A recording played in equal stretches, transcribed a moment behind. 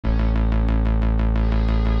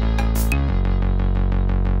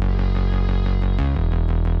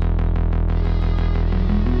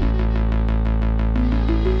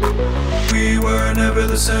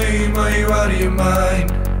the same, are you out of your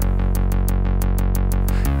mind?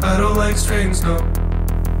 I don't like strings, no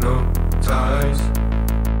ties.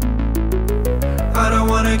 I don't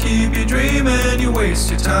wanna keep you dreaming, you waste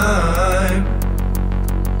your time.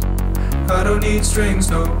 I don't need strings,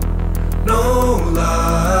 no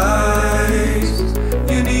lies.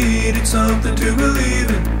 You needed something to believe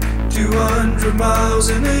in. 200 miles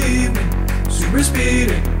in the evening, super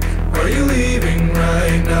speeding. Are you leaving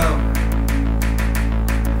right now?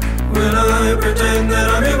 When I pretend that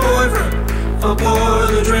I'm your boyfriend, I'll pour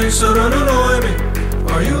the drink so don't annoy me.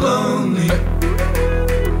 Are you lonely?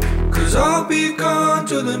 Cause I'll be gone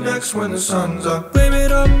till the next when the sun's up. Blame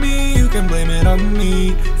it on me, you can blame it on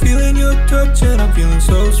me. Feeling your touch and I'm feeling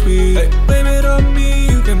so sweet. Hey. Blame it on me,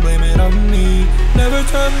 you can blame it on me. Never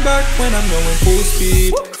turn back when I'm going full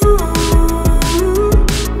speed.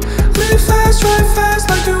 Live fast, drive fast,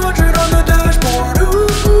 like 200 on the dashboard. Ooh,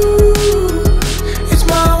 it's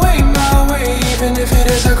my way, even if it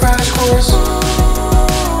is a crash course.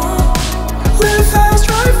 Live fast,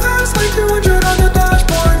 drive fast, like 200 on the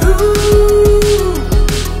dashboard. Ooh,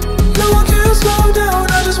 no one can slow down,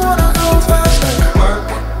 I just wanna go faster.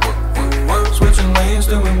 Work, switching lanes,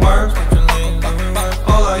 doing work.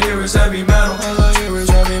 All I hear is heavy metal.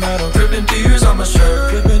 Dripping tears on my shirt.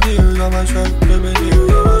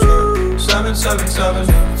 777,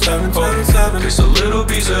 777. Just a little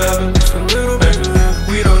piece of heaven.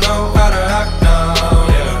 We don't know how to act now.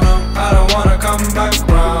 I don't wanna come back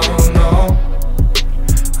round, no.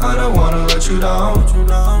 I don't wanna let you down.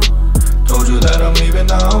 Told you that I'm leaving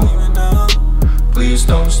now. Please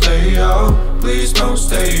don't stay out. Please don't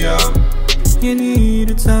stay out. You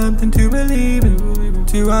needed something to believe in.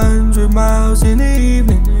 200 miles in the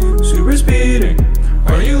evening, super speeding.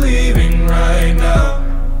 Are you leaving right now?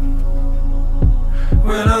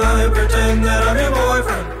 When I pretend that I'm your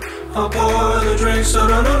boyfriend, I'll pour the drink so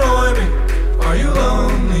don't annoy me. Are you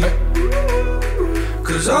lonely?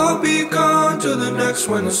 Cause I'll be gone till the next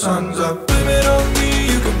when the sun's up. Blame it on me,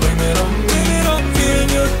 you can blame it on me. I'm feeling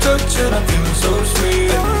your touch and I'm feeling so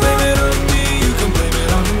sweet.